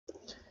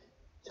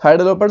Hi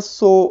developers.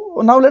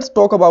 So now let's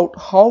talk about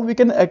how we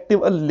can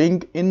active a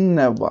link in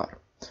navbar.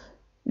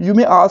 You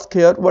may ask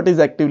here what is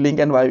active link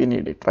and why we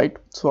need it, right?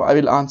 So I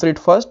will answer it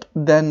first,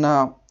 then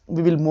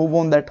we will move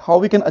on that how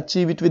we can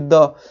achieve it with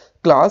the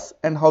class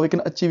and how we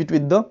can achieve it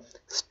with the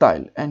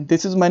style. And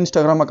this is my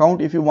Instagram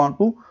account if you want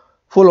to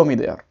follow me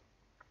there.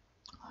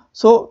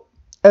 So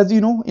as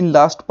you know, in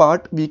last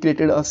part we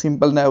created a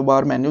simple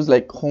navbar menus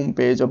like home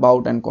page,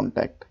 about and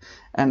contact,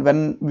 and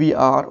when we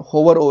are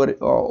hover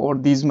over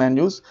these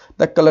menus,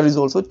 the color is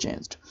also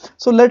changed.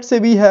 So let's say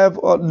we have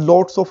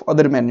lots of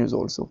other menus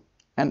also,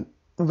 and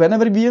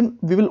whenever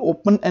we will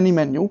open any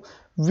menu,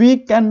 we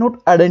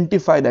cannot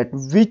identify that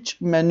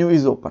which menu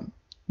is open.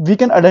 We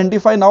can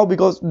identify now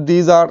because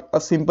these are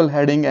a simple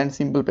heading and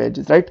simple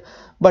pages, right?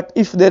 But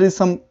if there is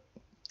some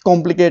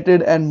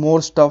complicated and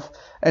more stuff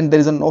and there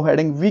is a no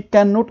heading, we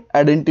cannot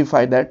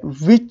identify that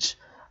which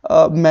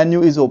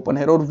menu is open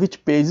here or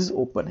which page is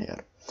open here.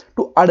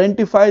 To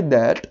identify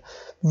that,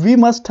 we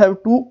must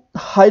have to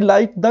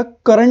highlight the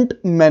current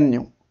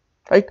menu,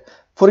 right?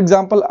 For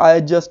example, I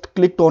just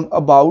clicked on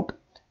about,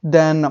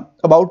 then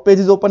about page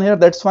is open here,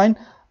 that's fine,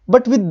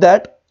 but with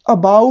that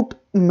about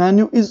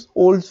menu is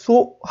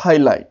also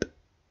highlight.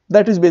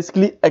 That is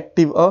basically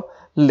active a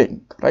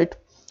link, right?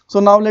 So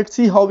now let's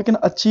see how we can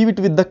achieve it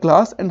with the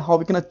class and how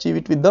we can achieve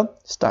it with the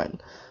style.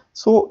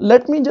 So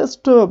let me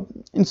just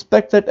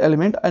inspect that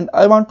element and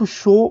I want to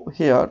show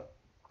here.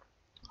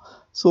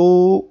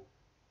 So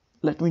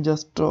let me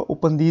just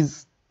open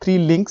these three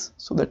links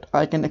so that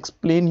I can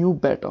explain you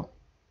better.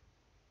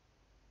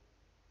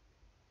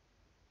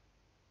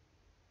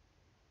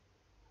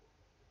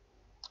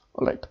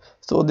 Alright,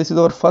 so this is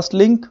our first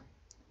link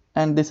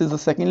and this is the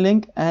second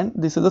link and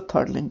this is the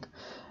third link.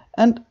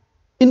 And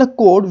in a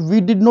code,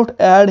 we did not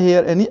add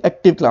here any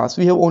active class.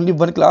 We have only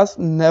one class,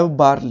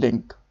 navbar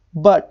link.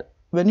 But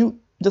when you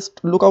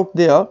just look out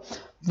there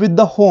with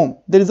the home,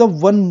 there is a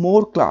one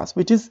more class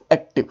which is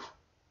active,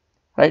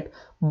 right?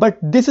 But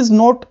this is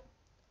not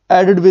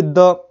added with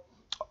the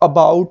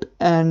about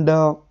and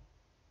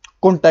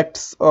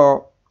contacts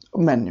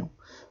menu.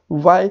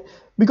 Why?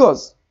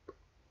 Because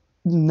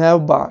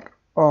navbar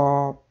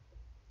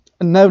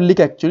navlink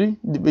actually,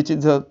 which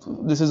is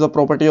this is a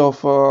property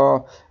of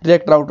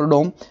React Router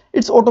DOM,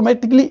 it's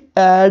automatically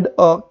add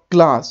a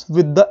class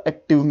with the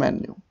active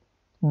menu,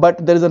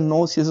 but there is a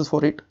no CSS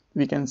for it.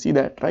 We can see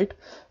that, right?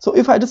 So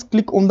if I just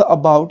click on the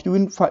about, you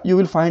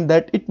will find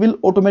that it will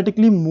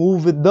automatically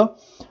move with the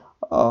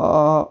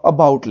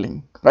about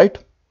link, right?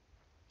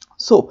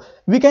 So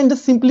we can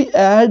just simply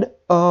add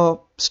a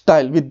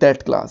style with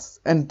that class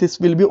and this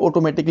will be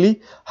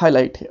automatically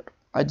highlight here.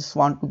 I just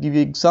want to give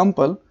you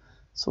example.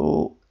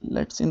 So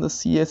let's in the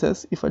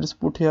CSS, if I just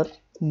put here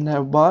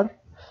navbar,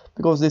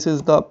 because this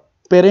is the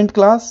parent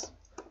class,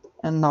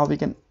 and now we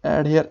can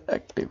add here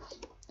active.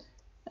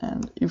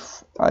 And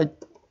if I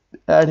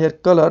add here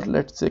color,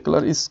 let's say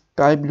color is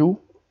sky blue,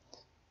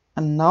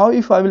 and now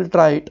if I will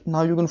try it,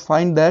 now you can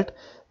find that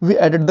we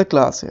added the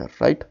class here,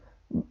 right?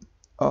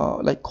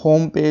 Like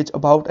home page,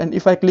 about, and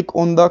if I click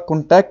on the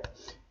contact,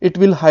 it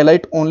will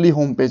highlight only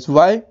home page.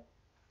 Why?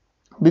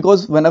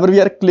 Because whenever we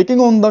are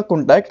clicking on the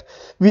contact,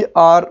 we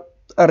are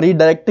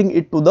redirecting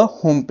it to the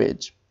home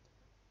page.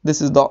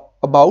 This is the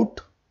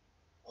about,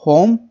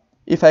 home.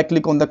 If I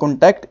click on the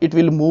contact, it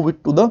will move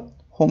it to the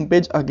home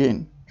page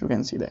again. You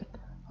can see that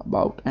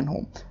about and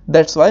home.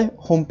 That's why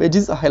home page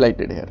is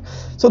highlighted here.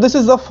 So this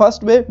is the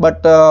first way,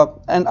 but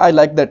and I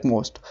like that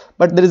most.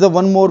 But there is a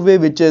one more way,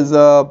 which is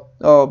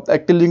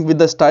active link with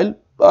the style.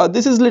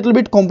 This is a little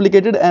bit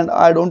complicated and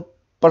I don't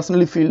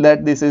personally feel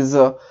that this is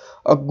a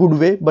good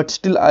way, but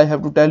still I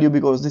have to tell you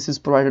because this is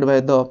provided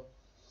by the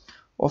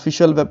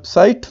official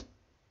website.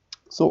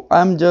 So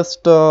I'm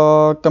just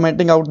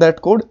commenting out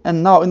that code.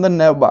 And now in the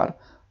navbar,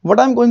 what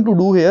I'm going to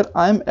do here,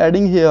 I'm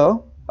adding here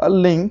a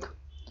link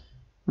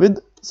with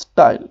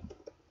style.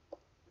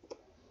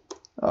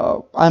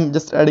 I'm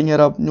just adding here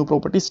a new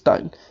property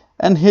style,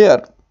 and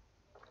here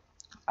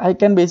I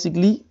can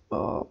basically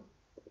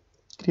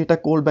create a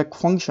callback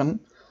function,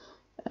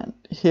 and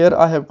here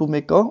I have to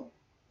make a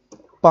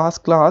pass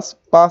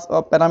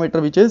a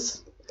parameter which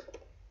is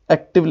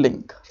active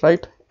link,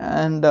 right?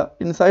 And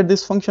inside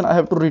this function I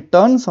have to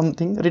return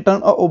something,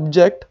 return a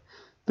object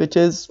which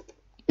is,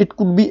 it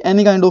could be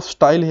any kind of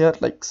style here,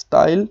 like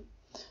style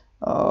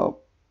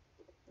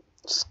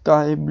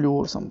sky blue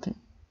or something,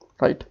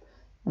 right?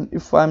 And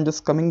if I'm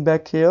just coming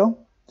back here,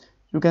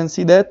 you can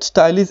see that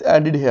style is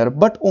added here,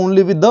 but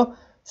only with the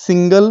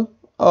single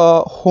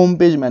home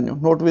page menu,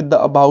 not with the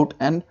about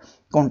and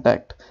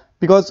contact,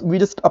 because we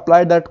just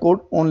applied that code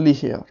only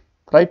here,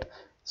 right?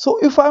 So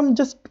if I'm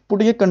just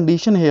putting a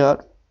condition here,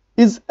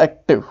 is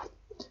active,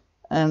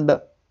 and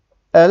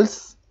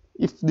else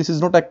if this is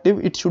not active,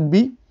 it should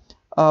be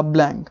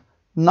blank.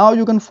 Now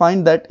you can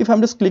find that if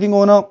I'm just clicking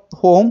on a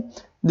home,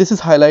 this is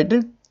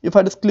highlighted. If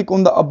I just click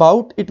on the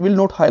about, it will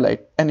not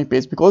highlight any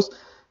page, because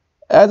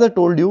as I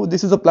told you,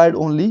 this is applied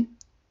only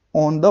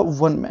on the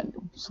one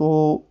menu.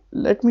 So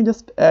let me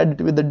just add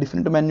it with the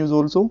different menus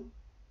also.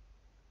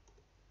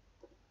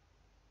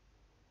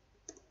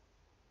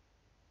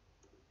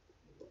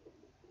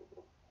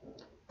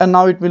 and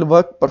now it will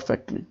work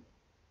perfectly.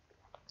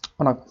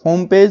 On a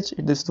home page,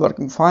 this is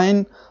working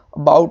fine.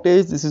 About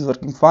page, this is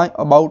working fine.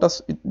 About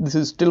us, this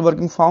is still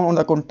working fine. On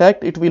the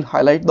contact, it will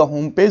highlight the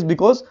home page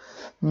because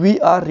we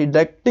are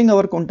redirecting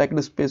our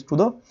contact space to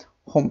the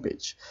home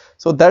page.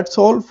 So that's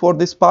all for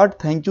this part.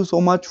 Thank you so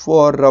much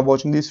for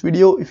watching this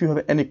video. If you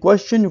have any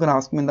question, you can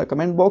ask me in the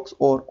comment box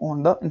or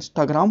on the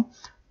Instagram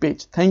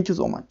page. Thank you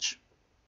so much.